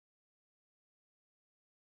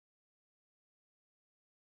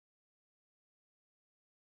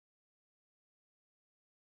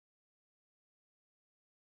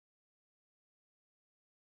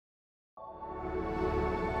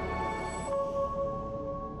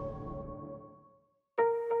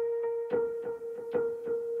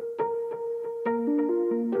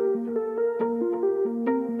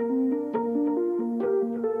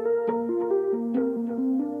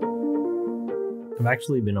I've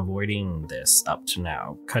actually been avoiding this up to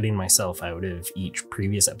now, cutting myself out of each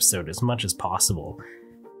previous episode as much as possible,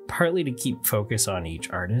 partly to keep focus on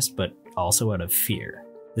each artist, but also out of fear.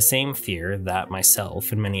 The same fear that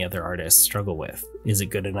myself and many other artists struggle with. Is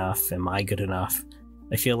it good enough? Am I good enough?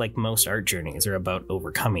 I feel like most art journeys are about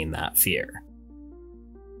overcoming that fear.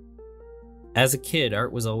 As a kid,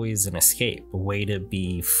 art was always an escape, a way to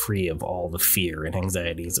be free of all the fear and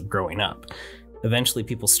anxieties of growing up. Eventually,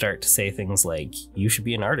 people start to say things like, you should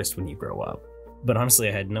be an artist when you grow up. But honestly,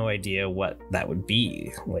 I had no idea what that would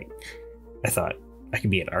be. I thought I could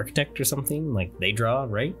be an architect or something, like they draw,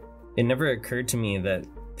 right? It never occurred to me that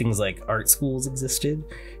things like art schools existed,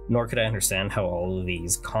 nor could I understand how all of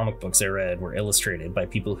these comic books I read were illustrated by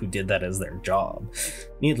people who did that as their job.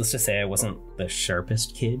 Needless to say, I wasn't the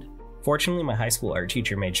sharpest kid. Fortunately, my high school art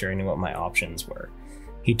teacher made sure I knew what my options were.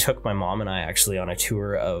 He took my mom and I actually on a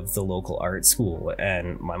tour of the local art school,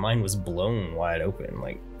 and my mind was blown wide open.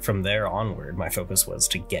 From there onward, my focus was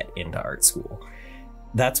to get into art school.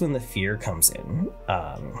 That's when the fear comes in.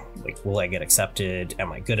 Will I get accepted?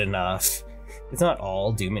 Am I good enough? It's not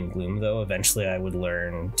all doom and gloom, though. Eventually, I would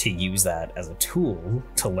learn to use that as a tool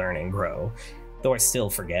to learn and grow, though I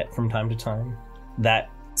still forget from time to time.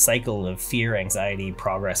 That cycle of fear, anxiety,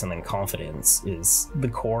 progress, and then confidence is the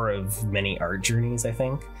core of many art journeys, I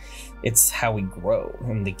think. It's how we grow,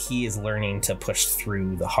 and the key is learning to push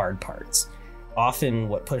through the hard parts. Often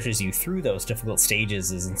what pushes you through those difficult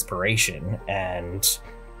stages is inspiration, and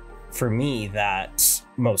for me, that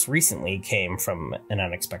most recently came from an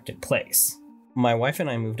unexpected place. My wife and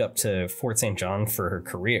I moved up to Fort St. John for her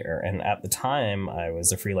career, and at the time I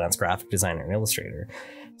was a freelance graphic designer and illustrator,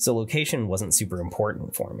 so location wasn't super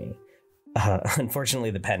important for me. Unfortunately,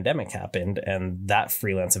 the pandemic happened, and that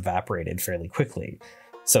freelance evaporated fairly quickly.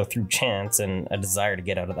 So through chance and a desire to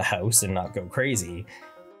get out of the house and not go crazy,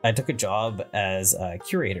 I took a job as a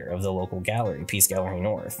curator of the local gallery, Peace Gallery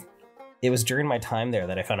North. It was during my time there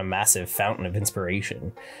that I found a massive fountain of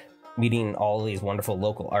inspiration. Meeting all these wonderful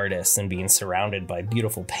local artists and being surrounded by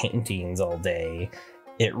beautiful paintings all day,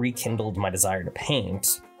 it rekindled my desire to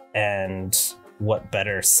paint, and what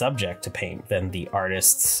better subject to paint than the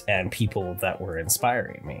artists and people that were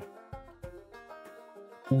inspiring me.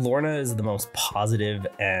 Lorna is the most positive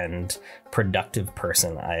and productive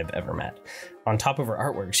person I have ever met. On top of her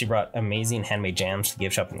artwork, she brought amazing handmade jams to the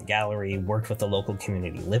gift shop in the gallery, worked with the local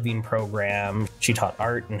community living program. She taught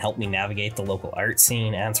art and helped me navigate the local art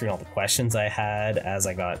scene, answering all the questions I had as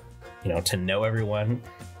I got, to know everyone.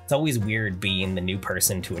 It's always weird being the new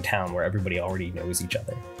person to a town where everybody already knows each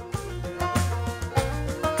other.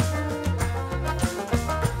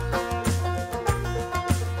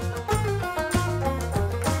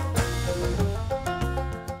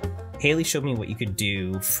 Haley showed me what you could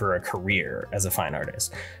do for a career as a fine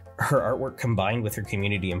artist. Her artwork combined with her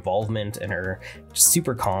community involvement and her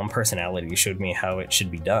super calm personality showed me how it should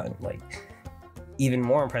be done. Even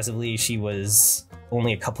more impressively, she was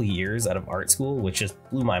only a couple years out of art school, which just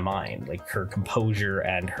blew my mind. Her composure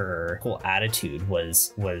and her whole attitude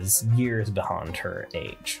was years beyond her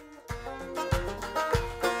age.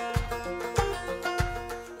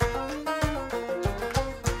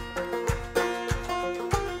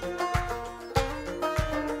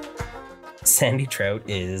 Sandy Trout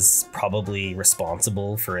is probably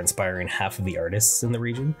responsible for inspiring half of the artists in the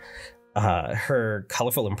region. Her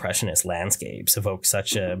colorful impressionist landscapes evoke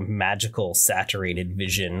such a magical, saturated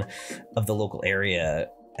vision of the local area,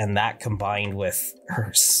 and that combined with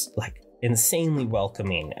her insanely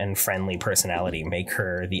welcoming and friendly personality make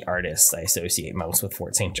her the artist I associate most with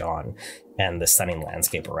Fort St. John and the stunning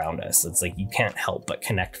landscape around us. It's you can't help but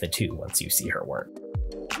connect the two once you see her work.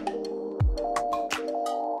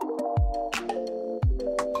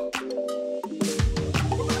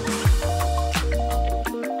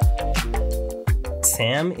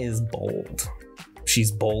 Sam is bold.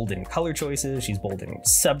 She's bold in color choices, she's bold in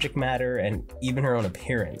subject matter, and even her own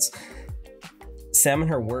appearance. Sam and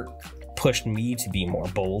her work pushed me to be more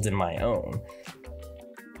bold in my own.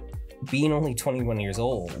 Being only 21 years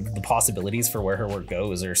old, the possibilities for where her work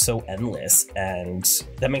goes are so endless, and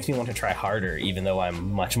that makes me want to try harder, even though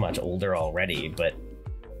I'm much, much older already, but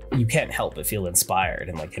you can't help but feel inspired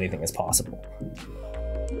and anything is possible.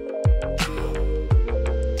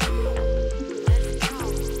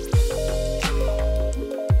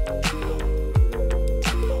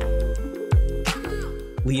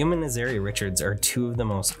 Liam and Azaria Richards are two of the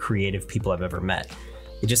most creative people I've ever met.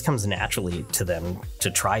 It just comes naturally to them to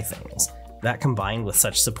try things. That combined with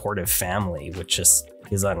such supportive family, which just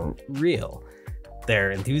is unreal.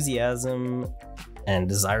 Their enthusiasm and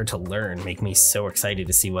desire to learn make me so excited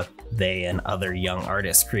to see what they and other young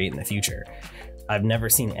artists create in the future. I've never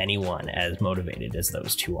seen anyone as motivated as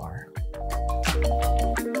those two are.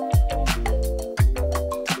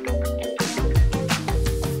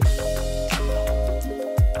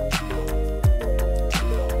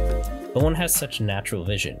 Owen has such natural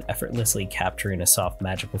vision, effortlessly capturing a soft,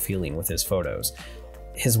 magical feeling with his photos.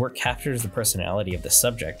 His work captures the personality of the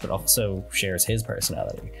subject, but also shares his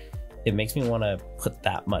personality. It makes me want to put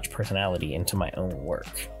that much personality into my own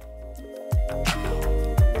work.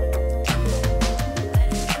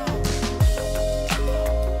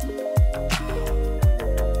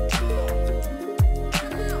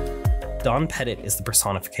 Don Pettit is the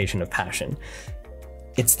personification of passion.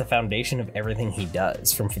 It's the foundation of everything he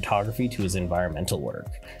does, from photography to his environmental work.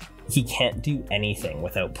 He can't do anything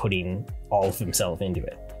without putting all of himself into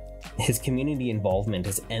it. His community involvement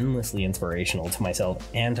is endlessly inspirational to myself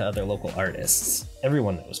and to other local artists.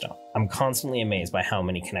 Everyone knows Don. I'm constantly amazed by how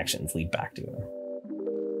many connections lead back to him.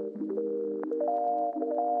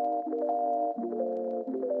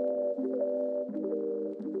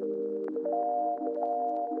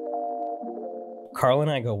 Carl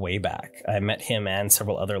and I go way back. I met him and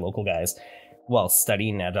several other local guys while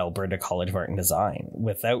studying at Alberta College of Art and Design.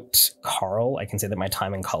 Without Carl, I can say that my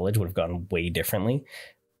time in college would have gone way differently.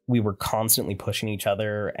 We were constantly pushing each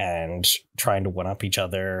other and trying to one-up each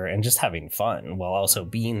other and just having fun while also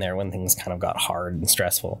being there when things kind of got hard and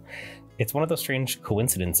stressful. It's one of those strange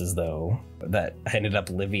coincidences, though, that I ended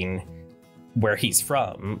up living where he's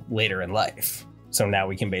from later in life. So now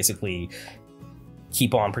we can basically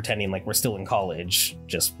keep on pretending like we're still in college,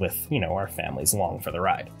 just with, our families along for the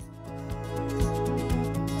ride.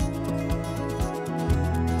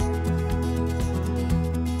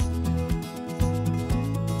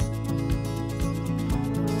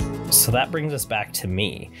 So that brings us back to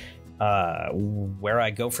me. Where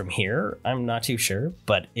I go from here, I'm not too sure,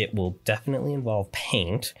 but it will definitely involve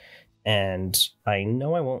paint, and I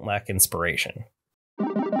know I won't lack inspiration.